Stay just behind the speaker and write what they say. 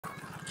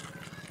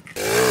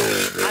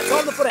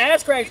something for the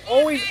ass cracks.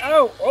 Always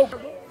out. Oh.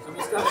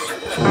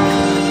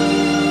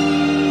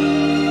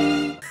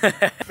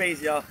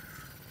 Face, y'all.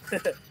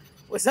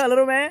 What's up,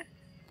 little man?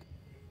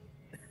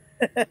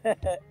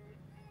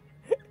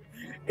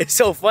 It's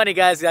so funny,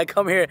 guys. I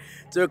come here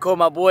to record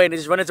my boy and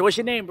just run into. What's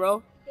your name,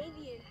 bro?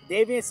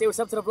 Davian, say what's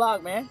up to the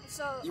vlog, man.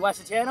 So, you watch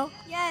the channel?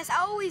 Yes,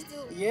 I always do.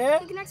 Yeah?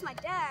 He connects my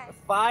dad.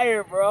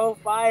 Fire, bro,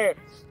 fire.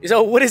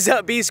 So what is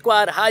up, B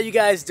Squad? How you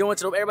guys doing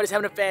today? Everybody's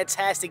having a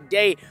fantastic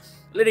day.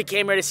 Literally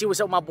came here to see what's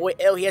up with my boy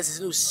L. He has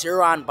his new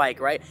Sur-Ron bike,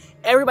 right?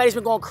 Everybody's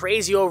been going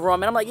crazy over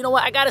him, and I'm like, you know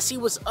what? I gotta see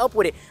what's up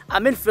with it.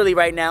 I'm in Philly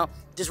right now.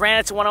 Just ran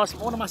into one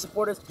of my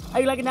supporters. How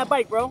you liking that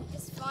bike, bro?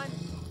 It's fun.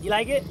 You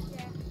like it?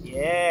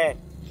 Yeah.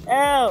 Yeah.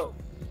 L.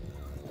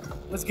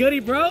 What's goody,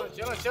 bro?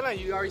 Chillin'.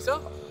 You already saw?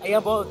 Hey,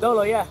 I'm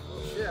Dolo, yeah.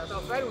 Shit, I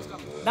thought Friday was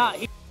coming. Nah,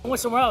 he went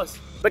somewhere else.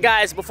 But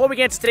guys, before we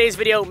get into today's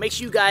video, make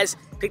sure you guys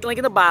click the link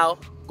in the bio.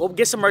 Go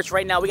get some merch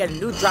right now. We got a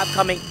new drop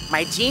coming.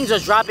 My jeans are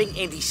dropping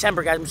in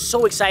December, guys. I'm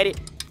so excited.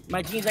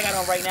 My jeans I got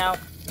on right now.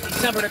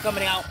 December, they're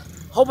coming out.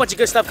 Whole bunch of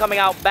good stuff coming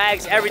out.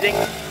 Bags, everything.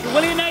 You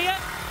willing in that yet?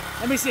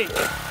 Let me see.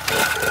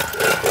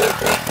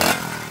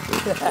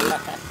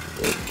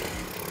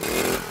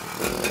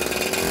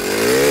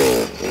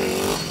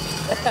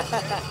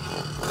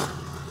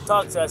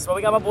 Talk to us. Well,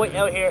 we got my boy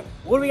L here.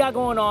 What do we got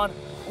going on?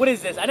 What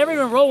is this? I never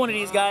even rode one of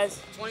these guys.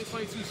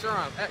 2022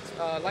 Sur-Ron X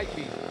Light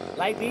B.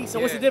 Light B? So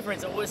yeah. What's the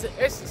difference? What's it?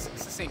 It's the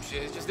same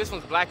shit. It's just this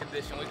one's black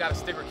edition. We got a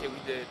sticker kit we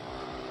did.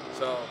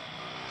 So.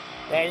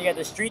 And you got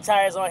the street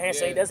tires on here. Yeah.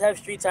 So he does have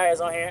street tires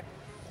on here.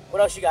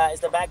 What else you got? Is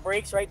the back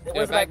brakes right?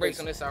 Yeah, the back brakes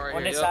on this side right here.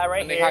 On this side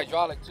right and here. And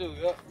hydraulic too.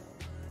 Yep.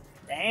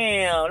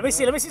 Damn. Let me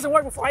see some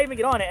work before I even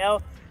get on it,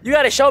 L. You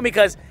gotta show me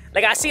because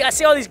like I see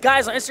all these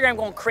guys on Instagram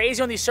going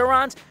crazy on these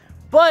Sur-Rons,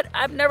 but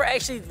I've never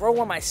actually rode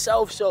one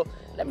myself. So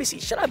let me see.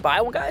 Should I buy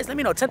one, guys? Let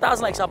me know.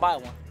 10,000 likes, I'll buy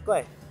one. Go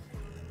ahead.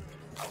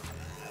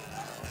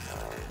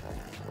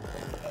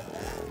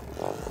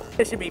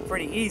 It should be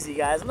pretty easy,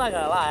 guys. I'm not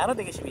gonna lie. I don't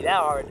think it should be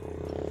that hard.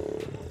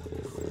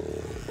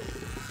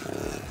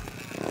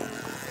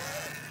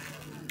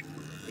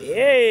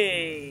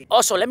 Yay!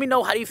 Also, let me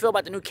know how do you feel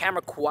about the new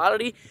camera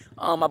quality.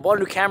 I bought a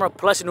new camera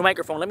plus a new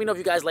microphone. Let me know if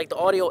you guys like the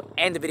audio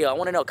and the video. I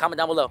want to know. Comment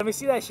down below. Let me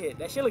see that shit.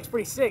 That shit looks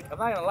pretty sick. I'm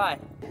not gonna lie.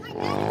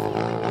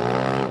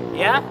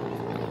 Yeah?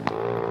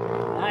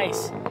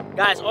 Nice.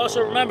 Guys,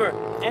 also remember,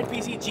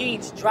 NPC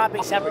jeans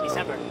dropping December.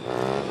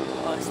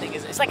 Oh, this thing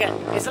is, it's like a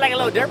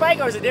little dirt bike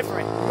or is it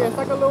different? Yeah, it's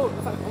like a little,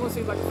 I want to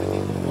say it's like a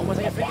 50.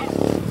 Almost like a 50? Yo,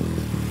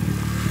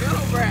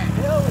 Braap.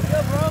 Yo, what's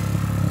good, bro?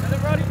 Hello,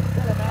 Brody.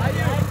 How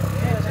you?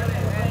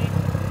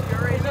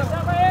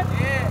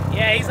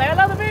 Yeah, he's like, I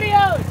love the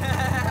videos.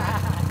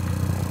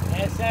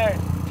 Yes, sir.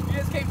 You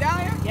just came down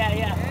here?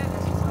 Yeah.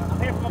 I'm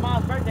here for my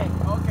mom's birthday.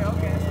 Okay.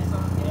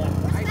 Yeah.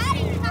 Nice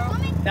seeing you, bro.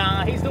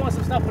 Nah, he's doing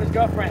some stuff with his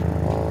girlfriend.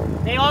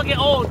 They all get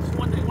old.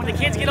 When the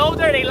kids get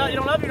older, they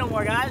don't love you no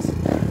more, guys. All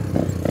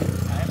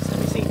right, so let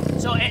me see.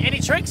 So, any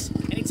tricks?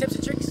 Any tips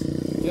and tricks?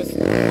 Just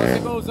once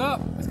it goes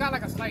up, it's got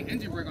like a slight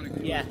engine brake on it.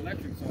 Yeah. It's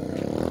electric, so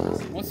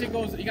once it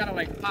goes, you gotta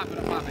like pop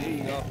it. Here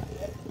you go.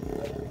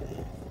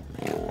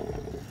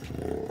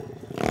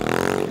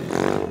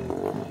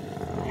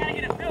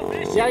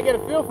 You gotta get a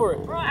feel for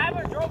it. Bro, I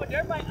haven't drove a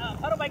dirt bike,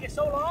 pedal bike in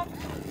so long.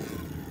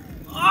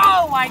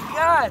 Oh my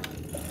God.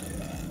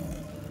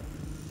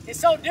 It's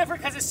so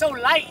different because it's so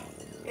light.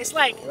 It's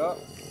like. Yep.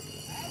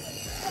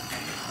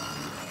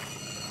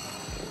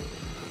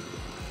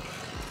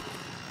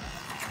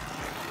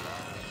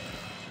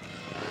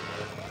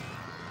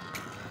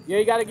 Yeah,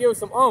 you gotta give it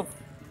some oomph.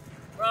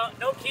 Bro,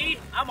 no key.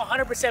 I'm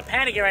 100%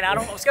 panicking right now.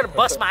 I'm just gonna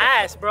bust my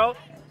ass, bro.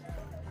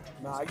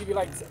 Nah, I give you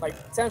like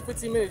 10,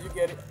 15 minutes, you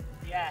get it.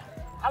 Yeah.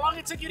 How long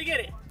it took you to get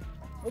it?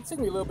 It took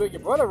me a little bit.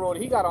 Your brother rode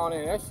it. He got on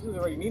it. That shit was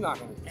already knee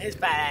knocking it. He's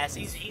badass.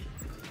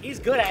 He's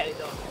good at it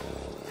though.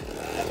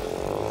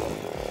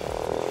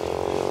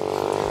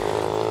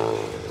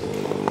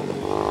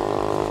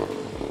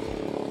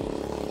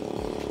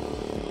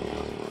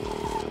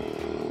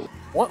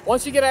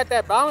 Once you get at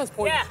that balance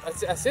point, yeah.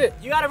 that's it.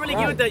 You gotta really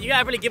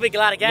give it a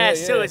lot of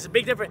gas too. Yeah. It's a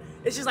big difference.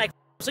 It's just like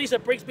so used to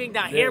brakes being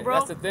down here, bro.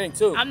 That's the thing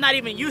too. I'm not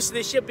even used to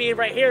this shit being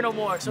right here no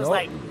more. So it's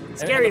like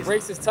scary. And the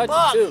brakes is touchy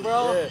too,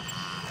 bro. Yeah.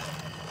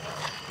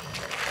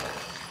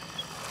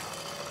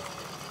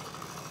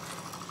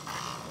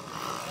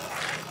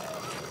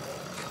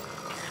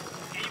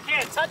 And you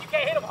can't touch. You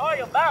can't hit them hard.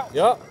 You'll bounce.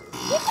 Yup.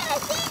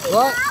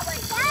 What?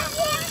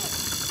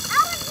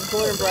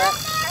 Recording,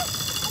 Braap.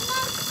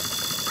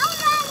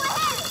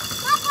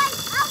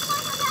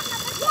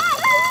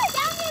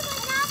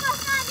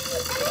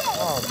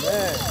 Oh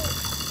man.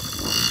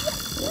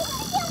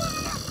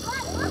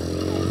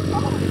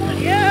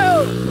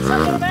 Yo, what's up,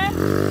 little man?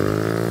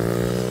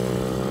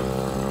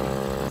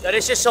 Yo,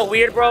 this shit's so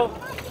weird, bro.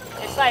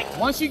 It's like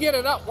once you get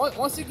it up,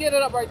 once you get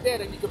it up right there,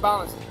 then you can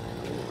balance it.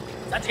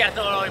 I just gotta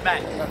throw it all the way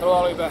back. You gotta throw it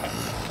all the way back.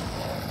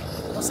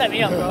 Don't set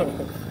me up,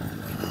 bro.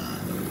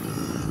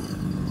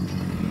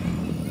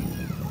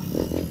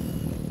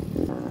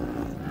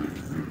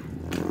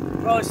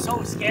 Bro, it's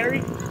so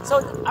scary.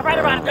 So I ride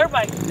around a dirt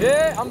bike.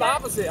 Yeah, I'm the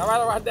opposite. I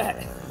ride around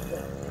that.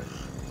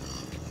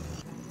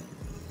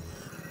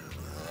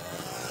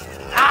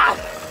 Ah!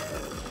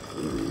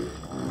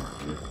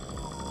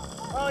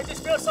 Bro, it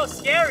just feels so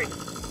scary.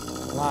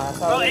 Nah, that's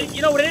how Bro, it and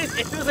you know what it is?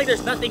 It feels like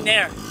there's nothing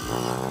there.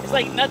 It's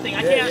like nothing.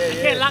 I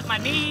can't lock my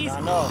knees. I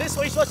know. This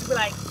way you're supposed to be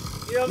like,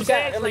 you know what I'm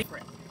saying? It's like,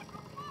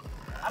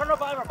 I don't know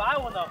if I'll ever buy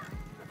one though.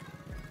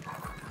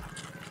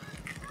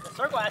 The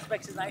circle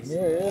aspect is nice.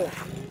 Yeah.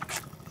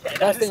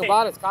 Best thing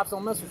about it is cops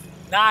don't mess with you.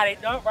 Nah, they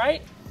don't,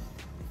 right?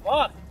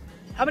 Fuck.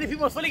 How many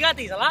people in Philly got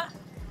these? A lot?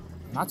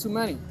 Not too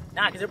many.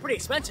 Nah, because they're pretty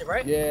expensive,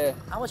 right? Yeah.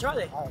 How much are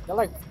they? They're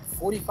like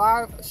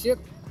 45 a ship.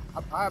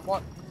 I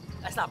bought.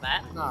 That's not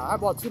bad. Nah, I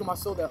bought 2 of them. I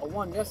sold that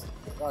one yesterday.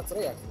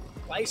 Today actually.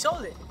 Why you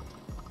sold it?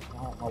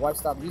 My wife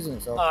stopped using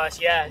it, so. Oh,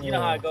 yeah, you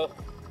know how it goes.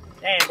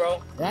 Damn,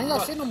 bro. Yeah, I ain't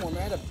got shit no more,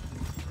 man.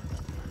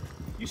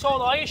 You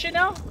sold all your shit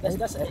now? It ain't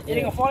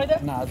gonna fall like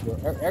that? Nah, it's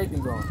good.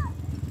 Everything's gone.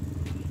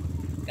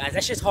 Guys,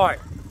 that shit's hard.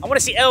 I want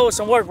to see L with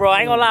some work, bro. I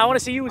ain't gonna lie. I want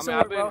to see you with some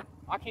work, bro.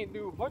 I can't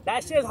do what?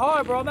 That shit's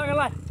hard, bro. I'm not gonna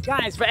lie.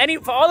 Guys, for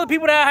all the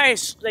people that are here,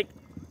 like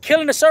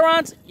killing the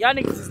Sur-Rons, y'all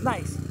niggas is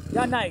nice.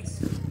 Y'all nice.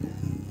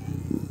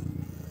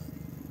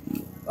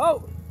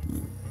 Oh.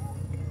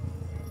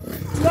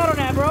 You got on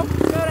that, bro. You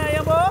got that,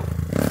 young boy.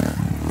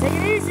 Take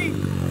it easy.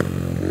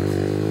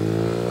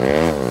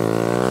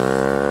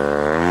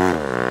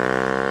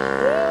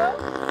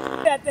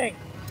 Yeah. That thing.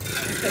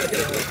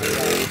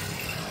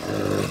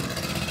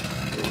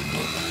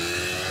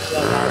 Yo,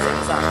 guys, check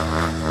this out.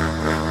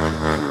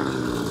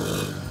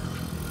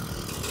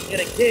 Get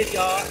a kid,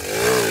 y'all.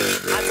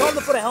 I told him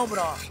to put a helmet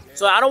on.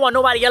 So I don't want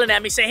nobody yelling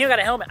at me saying he don't got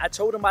a helmet. I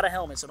told him about a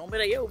helmet. So don't be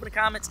like, yo, open the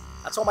comments.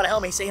 I told him about a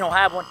helmet. He said he don't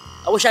have one.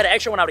 I wish I had an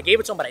extra one. I would have gave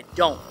it to him, but I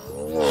don't.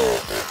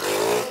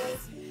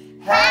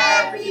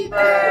 Happy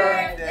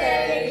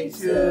birthday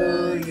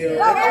to you. Make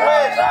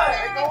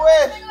a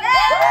wish.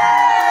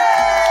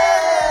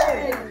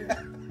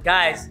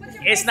 Guys,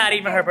 it's not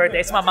even her birthday.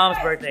 It's my mom's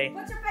birthday.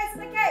 Put your face in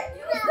the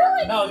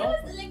cake. No,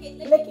 don't. Lick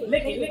it.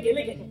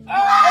 Lick it.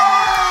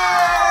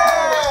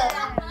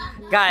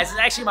 Guys, it's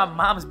actually my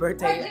mom's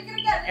birthday.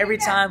 Every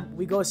time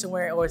we go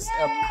somewhere or we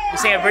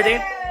say her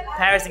birthday,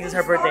 Paris thinks it's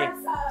her birthday.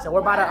 So we're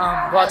about to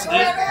go out to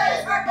eat,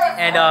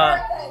 and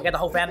we got the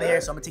whole family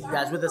here. So I'm gonna take you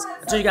guys with us.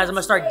 I told you guys I'm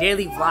gonna start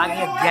daily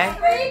vlogging again.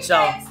 So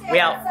we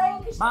out.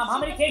 Mom, how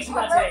many cakes you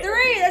got today?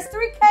 3. There's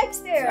 3 cakes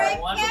there.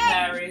 One for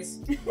Paris.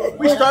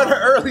 We started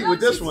early with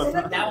this one.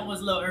 That one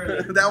was a little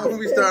early. That one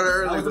we started That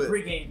early was the with.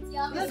 pregame.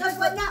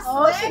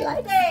 Oh, she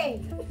likes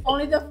it.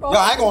 Only the front. Yo,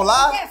 I ain't gonna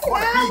lie.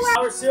 What a piece.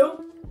 Our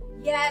soup.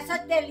 Yeah, it's a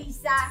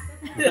delisa.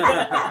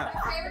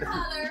 Favorite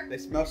color. They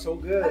smell so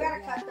I good. gotta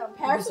cut them.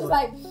 Paris was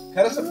like,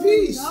 Cut us a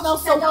piece.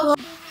 smells so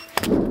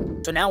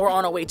good. So now we're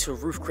on our way to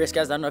Roof Chris,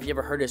 guys. I don't know if you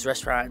ever heard of this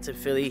restaurant. It's in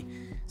Philly.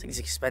 It's like this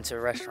expensive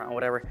restaurant or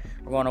whatever.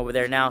 We're going over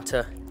there now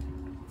to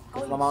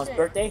my mom's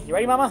birthday. You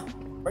ready, mama?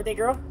 Birthday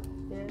girl?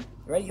 Yeah. You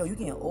ready? Yo, you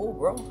getting old,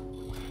 bro.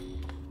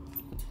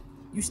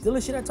 You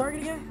stealing shit at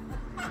Target again?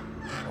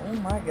 Oh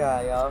my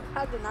God, y'all.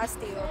 I did not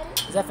steal.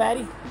 Is that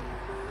Fatty?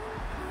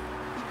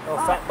 Oh,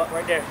 fat butt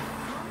right there.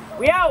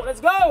 We out. Let's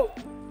go.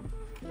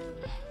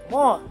 Come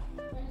on.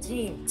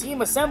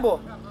 Team assemble.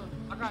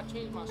 I gotta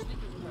change my sneakers.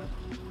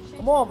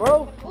 Come on,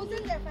 bro. Who's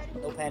in there, Fatty?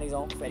 No panties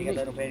on. Fatty got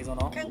that no panties on.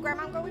 Can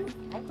Grandma go with you?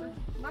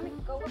 Mommy,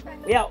 go with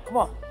Fatty. We out. Come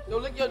on. Yo,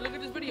 look at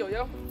this video,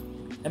 yo.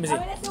 Let me see.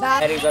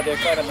 Fatty's out there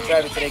cutting up the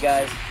traffic today,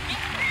 guys.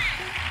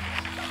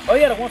 Oh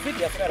yeah, the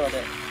 150. I forgot about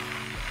that.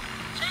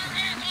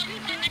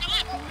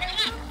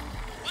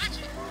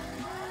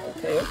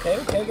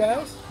 Okay,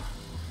 guys.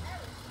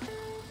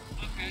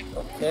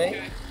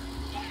 Okay.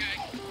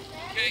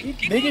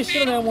 Biggest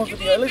shit on that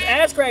 150. Look,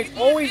 ass cracks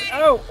always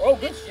out. Oh,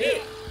 good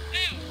shit.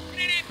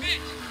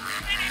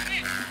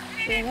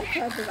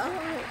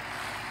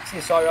 See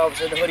a sorry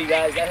officer in the hoodie,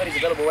 guys. That hoodie's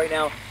available right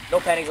now. No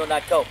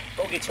panties.co.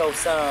 Go get your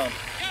some.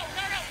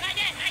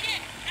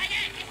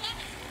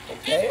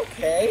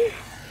 Okay.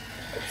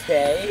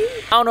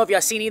 I don't know if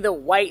y'all seen either.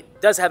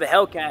 White does have a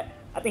hellcat.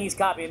 I think he's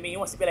copying me. He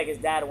wants to be like his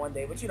dad one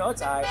day, but you know,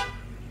 it's alright.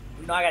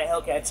 You know, I got a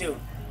hellcat too.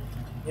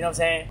 You know what I'm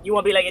saying? You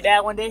want to be like your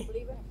dad one day?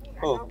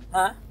 Oh,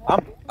 Huh?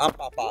 I'm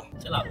Papa.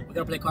 Chill out. We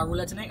gonna play car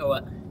roulette tonight or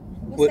what?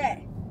 What's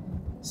that?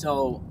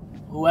 So,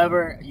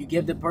 whoever, you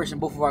give the person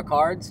both of our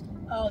cards,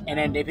 and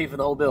then they pay for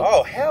the whole bill.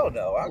 Oh, hell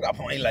no. I got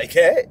money like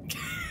that.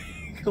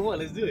 Come on,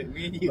 let's do it.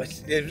 Me and you.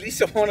 But if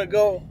Lisa wanna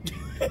go,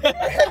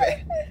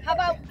 How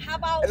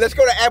about? let's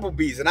go to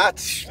Applebee's and I'm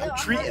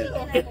treating.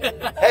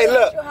 Hey,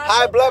 look,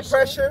 high blood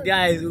pressure.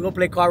 Guys, we're gonna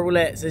play car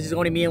roulette since it's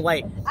only me and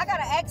White. I got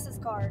an access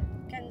card.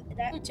 Can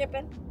that chip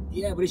in?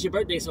 Yeah, but it's your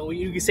birthday, so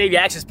you can save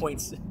your access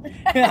points.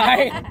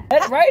 Alright?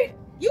 That's right.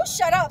 You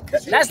shut up.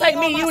 That's like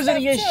me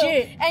using your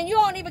shit. And you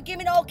don't even give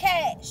me no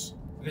cash.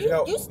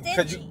 You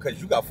stingy. Cause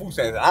you got food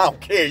stamps. I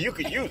don't care. You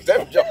can use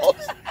them,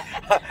 Jones.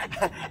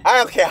 I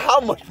don't care how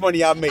much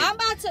money I make. I'm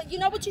about to. You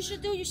know what you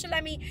should do? You should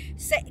let me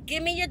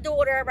give me your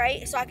daughter,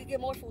 right? So I could get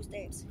more food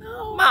stamps.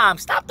 No, Mom,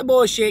 stop the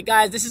bullshit,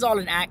 guys. This is all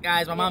an act,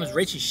 guys. My mom's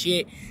rich as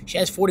shit. She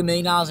has $40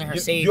 million in her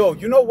savings. Yo,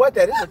 you know what?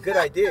 That is a good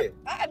idea.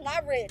 I'm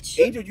not rich.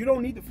 Angel, you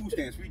don't need the food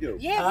stamps. We do.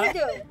 Yeah, we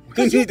do.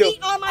 Because you eat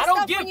all my I stuff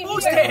don't get when food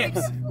you're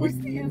stamps.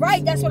 here.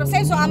 Right, that's what I'm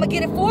saying. So I'm gonna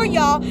get it for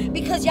y'all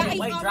because y'all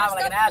eat all my stuff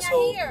like an when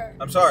asshole. you're here.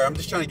 I'm sorry. I'm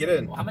just trying to get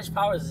in. How much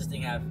power does this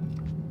thing have?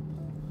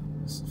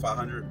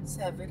 500.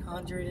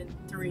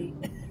 703.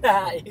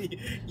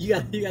 you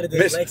got a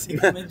dyslexic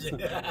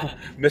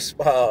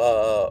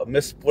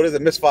What is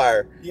it?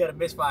 Misfire. You got a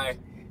misfire.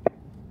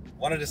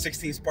 One of the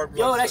 16 spark plugs.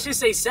 Yo, that should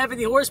say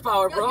 70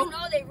 horsepower, Yo, bro. you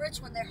know they rich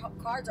when their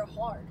cards are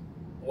hard.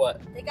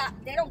 What?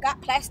 They don't got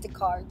plastic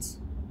cards.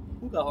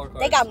 Who got hard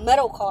cards? They got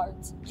metal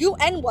cards. You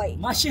and white.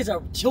 My shits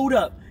are chewed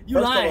up. You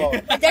First of lying. all-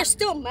 But they're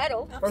still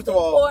metal. First of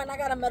all, And I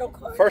got a metal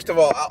card.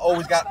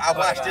 I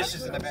wash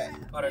dishes in the back.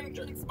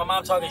 My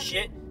mom talking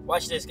shit.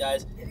 Watch this,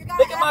 guys.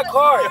 Look at my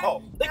card.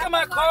 Yo. Look at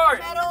my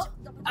card.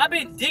 I've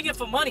been digging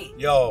for money.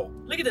 Yo.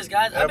 Look at this,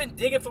 guys. I've been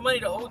digging for money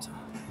the whole time.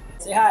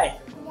 Say hi.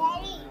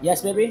 Daddy.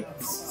 Yes, baby.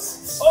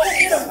 Oh,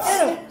 get him!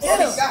 Get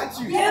him! Got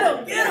you. Get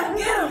him! Get him!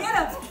 Get him! Get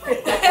him!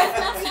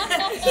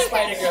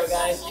 Spider girl,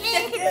 guys.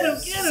 Get him!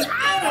 Get him!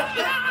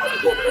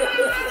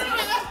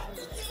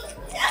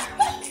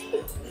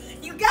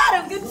 You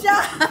got him. Good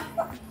job.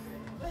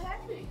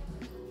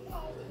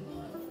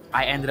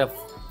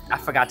 I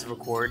forgot to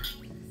record.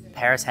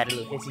 Paris had a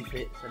little hissy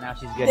fit, so now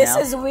she's good This now.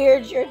 is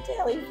weird. You're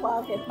daily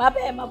vlogging. My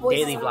bad. My voice.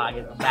 Daily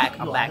vlogging. I'm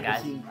back,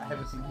 guys. I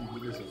haven't seen you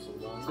do this in so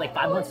long. It's like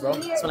 5 months, bro.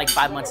 It's been like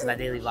 5 months since I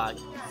daily vlog.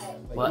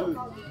 What?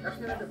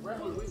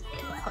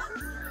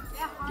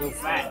 Yo,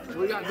 fat.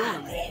 What y'all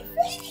doing?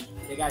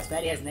 Hey guys,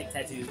 Fatty has neck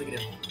tattoos. Look at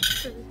him.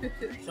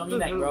 Show me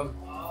neck, bro.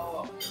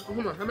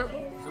 Come on, come here.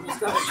 Show me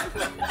stuff.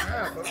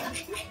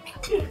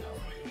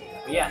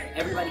 But yeah,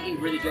 everybody ate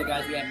really good,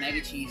 guys. We had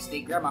mega cheese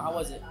steak. Grandma, how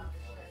was it?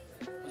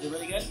 Was it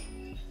really good?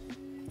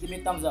 Give me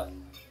a thumbs up.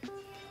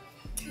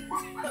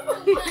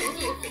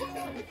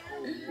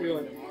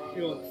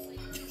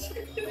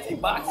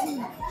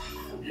 Boxing.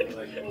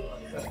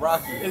 That's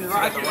Rocky. It's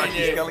Rocky.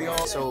 Rocky Skelly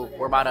on. So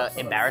we're about to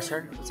embarrass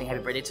her. Saying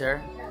happy birthday to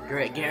her.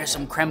 Get her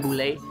some creme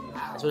brulee.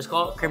 That's what it's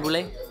called? Creme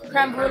brulee?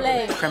 Creme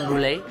brulee. Creme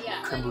brulee.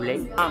 Yeah. Creme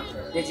brulee.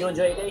 Did you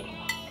enjoy your day?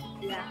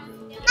 Yeah.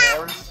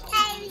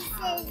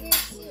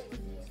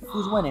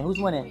 Who's winning? Who's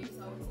winning?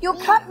 You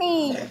cut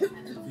me. Do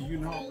you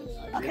know?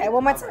 Okay,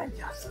 one more time.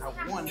 Yes,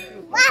 I won.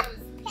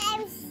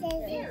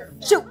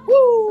 Shoot.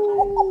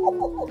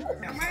 Woo.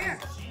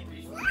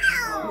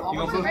 You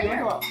gonna put it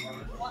up?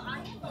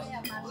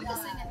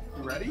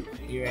 You ready?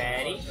 You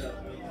ready?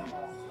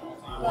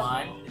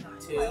 1,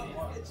 2,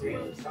 3.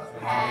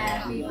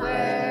 Happy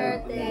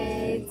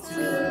birthday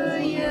to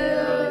you.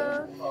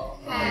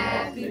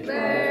 Happy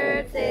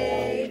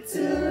birthday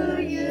to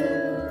you.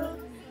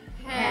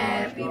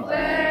 Happy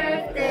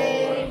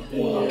birthday,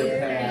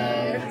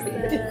 dear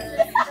Esther.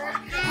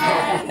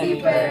 Happy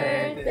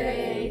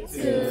birthday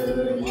to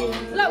you.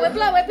 Blow it,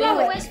 blow it, blow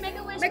it. Wish, make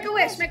a wish. Make a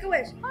wish, make a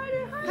wish.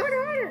 Harder,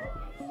 harder, harder.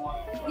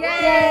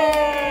 Yay!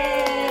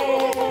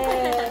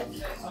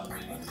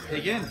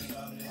 Take in.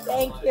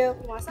 Thank you. You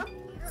want some?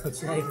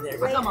 She's not even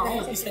there. I thought my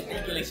mom said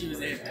thank you like she was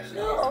there.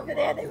 No, over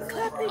there they were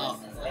clapping. Oh,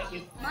 thank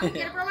you. Mom,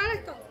 ¿quieres probar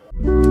esto?